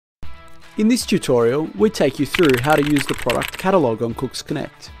In this tutorial, we take you through how to use the product catalogue on Cooks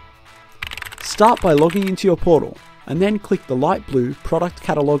Connect. Start by logging into your portal and then click the light blue Product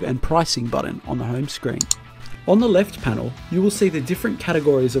Catalogue and Pricing button on the home screen. On the left panel, you will see the different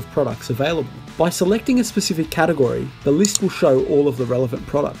categories of products available. By selecting a specific category, the list will show all of the relevant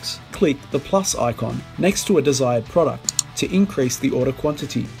products. Click the plus icon next to a desired product to increase the order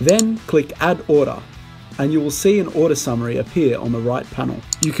quantity. Then click Add Order, and you will see an order summary appear on the right panel.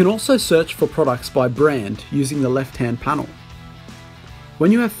 You can also search for products by brand using the left-hand panel.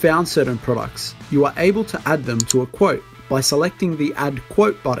 When you have found certain products, you are able to add them to a quote by selecting the Add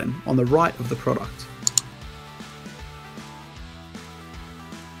Quote button on the right of the product.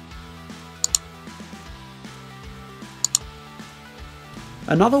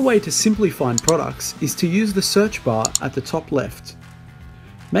 Another way to simply find products is to use the search bar at the top left.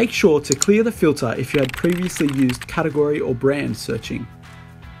 Make sure to clear the filter if you had previously used category or brand searching.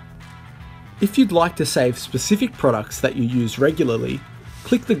 If you'd like to save specific products that you use regularly,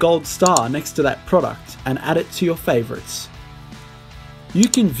 click the gold star next to that product and add it to your favorites. You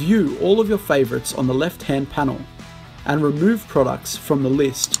can view all of your favorites on the left-hand panel and remove products from the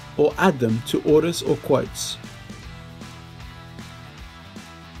list or add them to orders or quotes.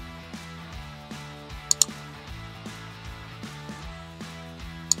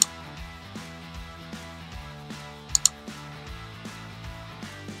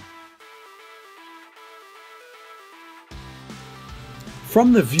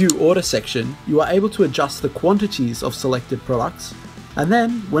 From the View Order section, you are able to adjust the quantities of selected products, and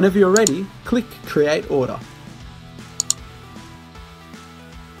then, whenever you're ready, click Create Order.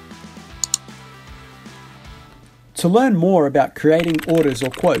 To learn more about creating orders or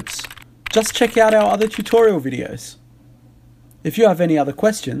quotes, just check out our other tutorial videos. If you have any other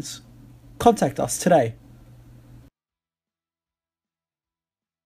questions, contact us today.